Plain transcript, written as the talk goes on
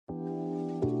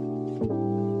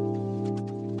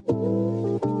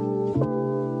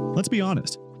Let's be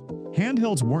honest,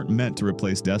 handhelds weren't meant to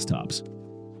replace desktops.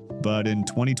 But in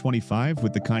 2025,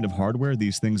 with the kind of hardware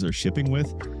these things are shipping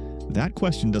with, that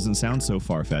question doesn't sound so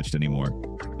far-fetched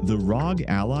anymore. The ROG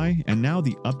Ally and now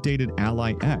the updated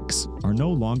Ally X are no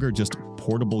longer just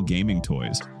portable gaming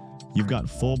toys. You've got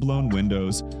full-blown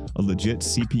Windows, a legit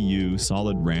CPU,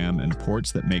 solid RAM, and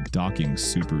ports that make docking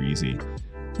super easy.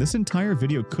 This entire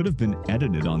video could have been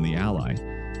edited on the Ally.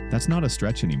 That's not a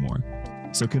stretch anymore.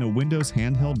 So can a Windows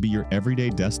handheld be your everyday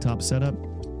desktop setup?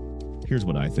 Here's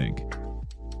what I think.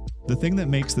 The thing that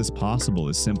makes this possible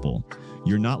is simple.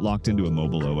 You're not locked into a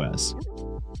mobile OS.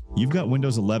 You've got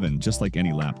Windows 11 just like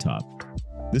any laptop.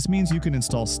 This means you can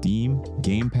install Steam,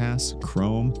 Game Pass,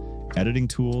 Chrome, editing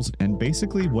tools, and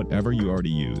basically whatever you already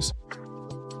use.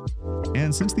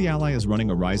 And since the Ally is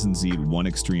running a Ryzen Z1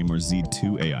 Extreme or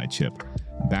Z2 AI chip,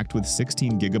 backed with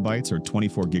 16 gigabytes or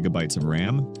 24 gigabytes of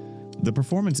RAM, the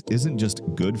performance isn't just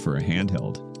good for a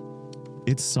handheld.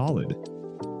 It's solid.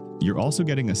 You're also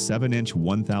getting a 7-inch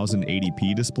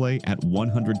 1080p display at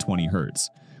 120 Hz.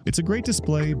 It's a great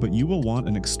display, but you will want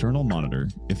an external monitor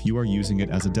if you are using it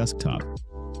as a desktop.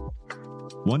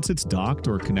 Once it's docked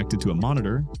or connected to a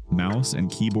monitor, mouse,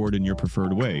 and keyboard in your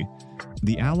preferred way,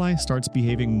 the Ally starts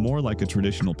behaving more like a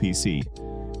traditional PC.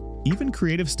 Even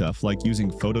creative stuff like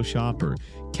using Photoshop or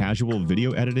casual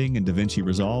video editing in DaVinci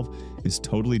Resolve is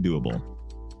totally doable.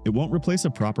 It won't replace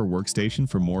a proper workstation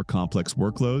for more complex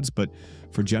workloads, but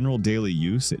for general daily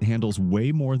use, it handles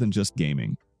way more than just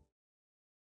gaming.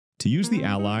 To use the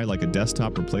Ally like a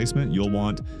desktop replacement, you'll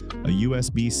want a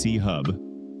USB-C hub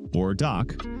or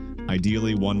dock,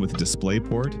 ideally one with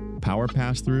DisplayPort, power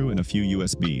pass-through, and a few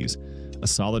USBs, a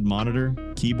solid monitor,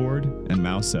 keyboard, and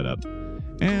mouse setup,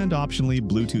 and optionally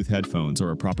Bluetooth headphones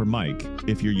or a proper mic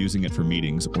if you're using it for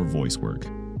meetings or voice work.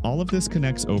 All of this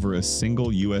connects over a single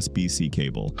USB-C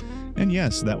cable. And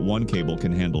yes, that one cable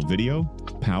can handle video,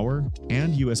 power,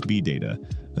 and USB data,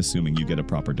 assuming you get a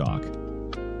proper dock.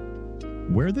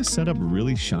 Where this setup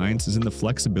really shines is in the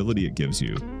flexibility it gives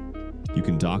you. You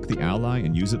can dock the Ally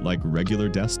and use it like regular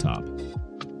desktop.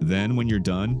 Then when you're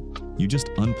done, you just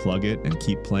unplug it and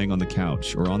keep playing on the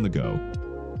couch or on the go.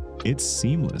 It's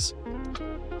seamless.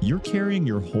 You're carrying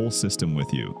your whole system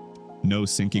with you. No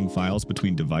syncing files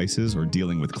between devices or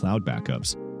dealing with cloud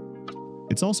backups.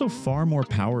 It's also far more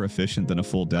power efficient than a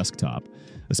full desktop,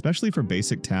 especially for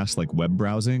basic tasks like web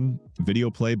browsing,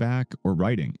 video playback, or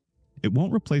writing. It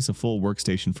won't replace a full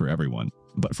workstation for everyone,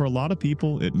 but for a lot of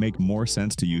people, it makes more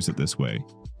sense to use it this way.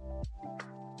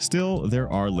 Still,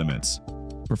 there are limits.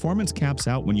 Performance caps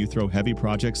out when you throw heavy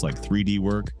projects like 3D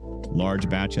work, large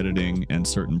batch editing, and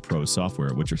certain pro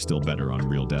software, which are still better on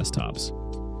real desktops.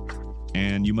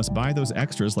 And you must buy those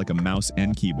extras like a mouse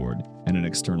and keyboard and an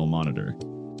external monitor.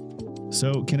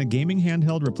 So, can a gaming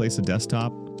handheld replace a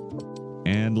desktop?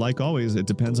 And like always, it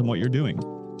depends on what you're doing.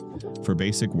 For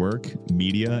basic work,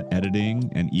 media, editing,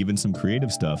 and even some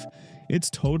creative stuff, it's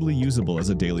totally usable as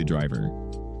a daily driver.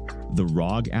 The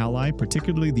ROG Ally,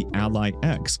 particularly the Ally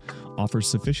X, offers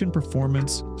sufficient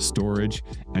performance, storage,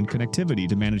 and connectivity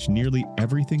to manage nearly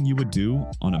everything you would do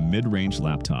on a mid-range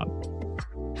laptop.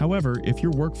 However, if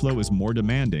your workflow is more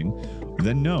demanding,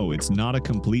 then no, it's not a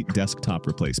complete desktop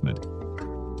replacement.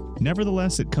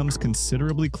 Nevertheless, it comes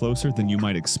considerably closer than you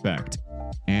might expect,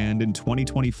 and in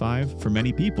 2025, for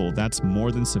many people, that's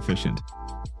more than sufficient.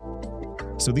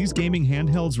 So these gaming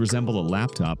handhelds resemble a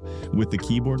laptop with the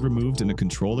keyboard removed and a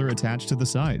controller attached to the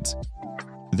sides.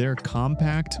 They're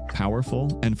compact,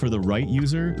 powerful, and for the right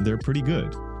user, they're pretty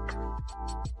good.